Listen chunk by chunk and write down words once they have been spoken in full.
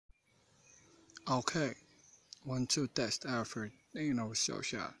Okay, 1, 2 test Alfred. Show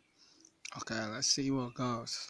shot. Okay, let's see what goes.